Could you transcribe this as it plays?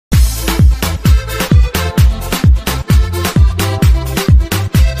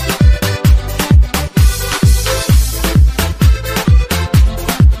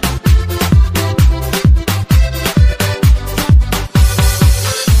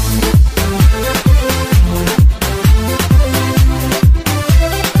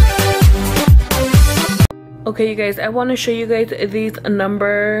Okay, you guys, I want to show you guys these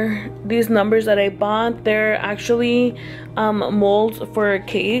numbers that I bought. They're actually molds for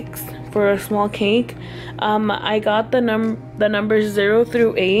cakes, for a small cake. I got the numbers 0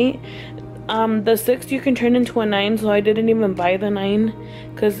 through 8. The 6 you can turn into a 9, so I didn't even buy the 9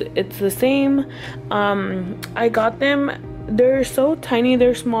 because it's the same. I got them. They're so tiny,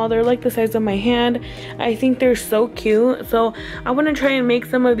 they're small, they're like the size of my hand. I think they're so cute, so I want to try and make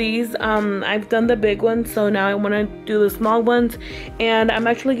some of these. I've done the big ones, so now I want to do the small ones, and I'm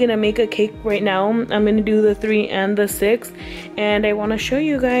actually gonna make a cake right now. I'm gonna do the 3 and the 6, and I want to show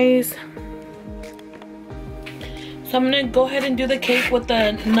you guys. So I'm gonna go ahead and do the cake with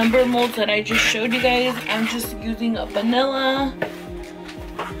the number molds that I just showed you guys. I'm just using a vanilla.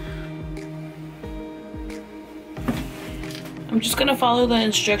 I'm just gonna follow the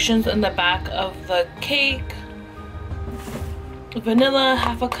instructions in the back of the cake. Vanilla,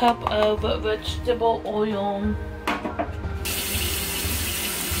 half a cup of vegetable oil,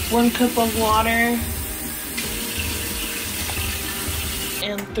 1 cup of water,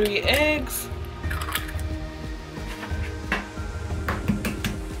 and 3 eggs.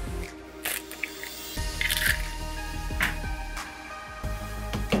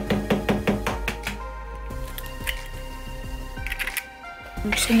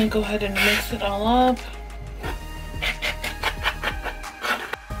 I'm just gonna go ahead and mix it all up.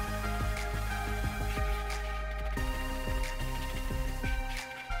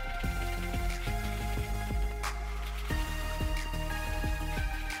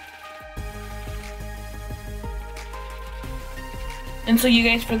 And so you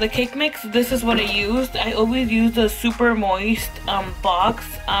guys, for the cake mix, this is what I used. I always use a super moist box.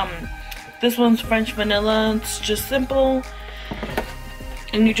 This one's French vanilla. It's just simple.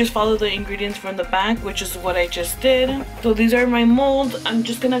 And you just follow the ingredients from the back, which is what I just did. So these are my molds. I'm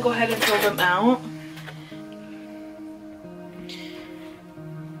just gonna go ahead and fill them out.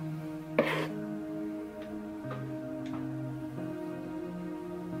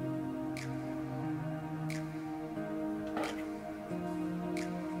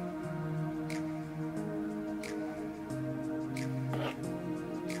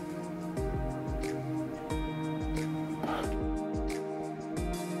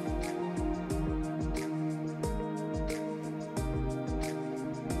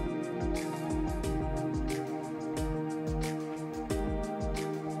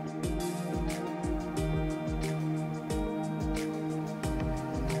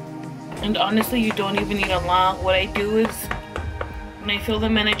 And honestly, you don't even need a lot. What I do is, when I fill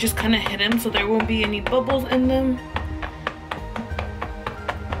them in, I just kind of hit them so there won't be any bubbles in them.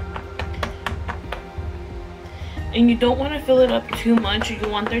 And you don't want to fill it up too much. You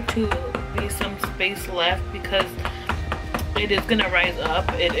want there to be some space left because it is going to rise up.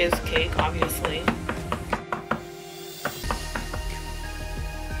 It is cake, obviously.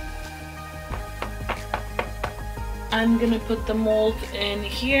 I'm going to put the molds in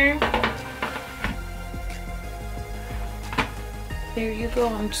here. There you go.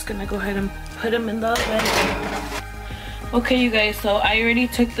 I'm just gonna go ahead and put them in the oven. Okay, you guys, so I already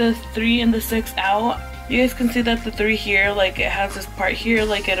took the 3 and the 6 out. You guys can see that the 3 here, like it has this part here,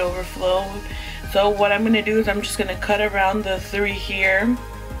 like it overflowed. So what I'm gonna do is I'm just gonna cut around the 3 here,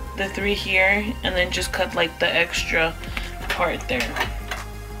 and then just cut like the extra part there.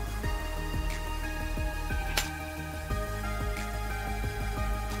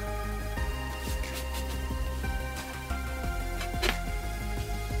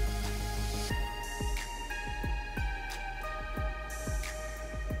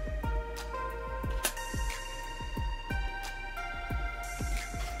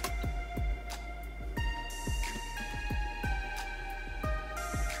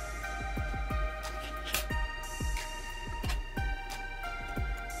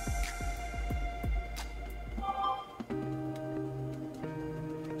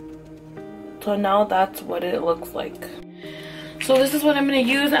 So now that's what it looks like. So this is what I'm going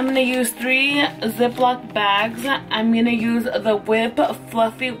to use. I'm going to use 3 Ziploc bags. I'm going to use the Whip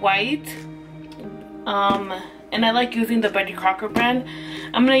Fluffy White. And I like using the Betty Crocker brand.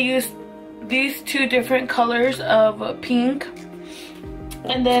 I'm going to use these 2 different colors of pink.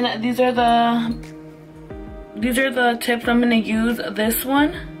 And then these are the tips I'm going to use. This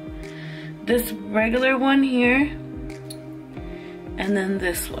one, this regular one here, and then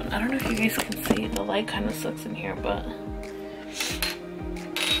this one. I don't know if you guys can see, the light kind of sucks in here, but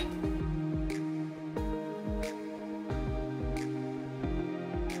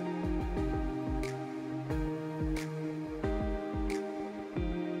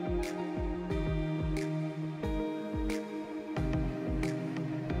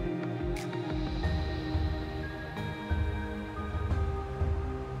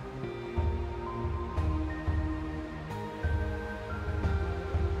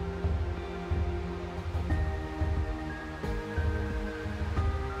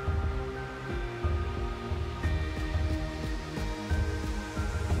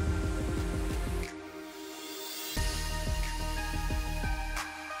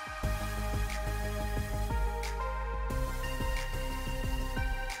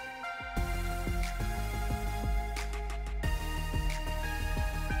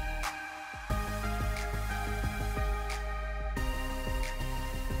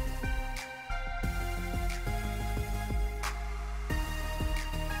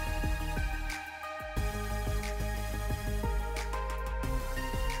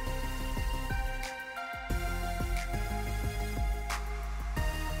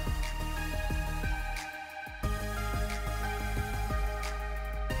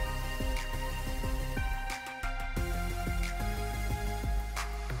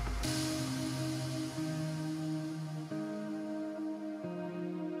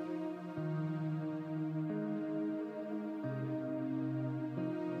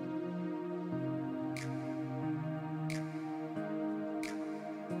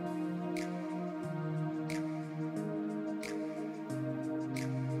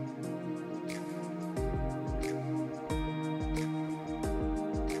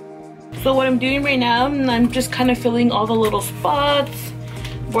So what I'm doing right now, I'm just kind of filling all the little spots.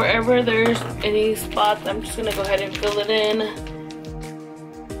 Wherever there's any spots, I'm just gonna go ahead and fill it in.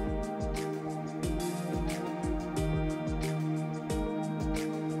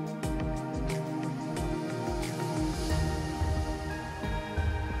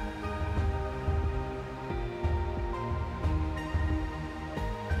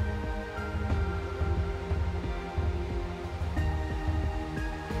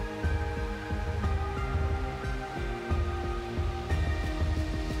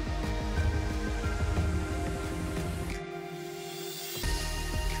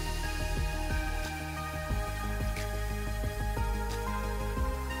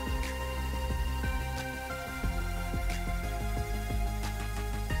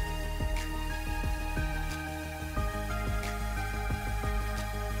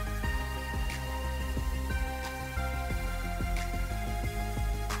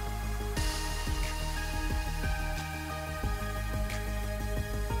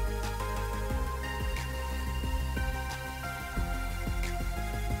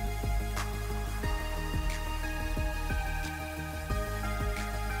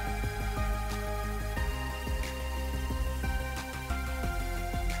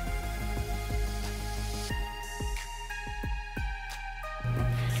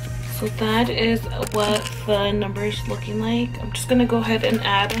 So that is what the number is looking like. I'm just gonna go ahead and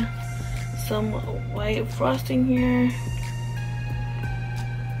add some white frosting here.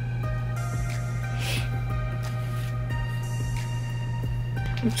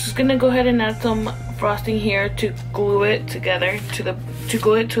 I'm just gonna go ahead and add some frosting here to glue it together to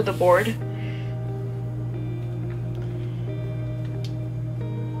glue it to the board.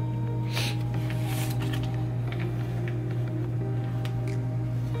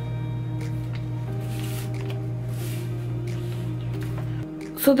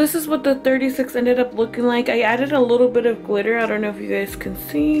 So this is what the 36 ended up looking like. I added a little bit of glitter. I don't know if you guys can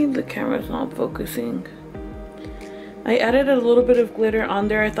see. The camera's not focusing. I added a little bit of glitter on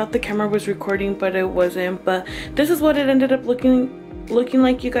there. I thought the camera was recording, but it wasn't. But this is what it ended up looking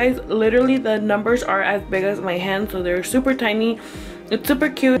like, you guys. Literally, the numbers are as big as my hand, so they're super tiny. It's super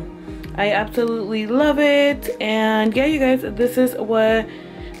cute. I absolutely love it. And yeah, you guys, this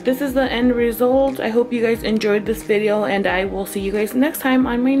is the end result. I hope you guys enjoyed this video, and I will see you guys next time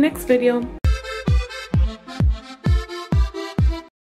on my next video.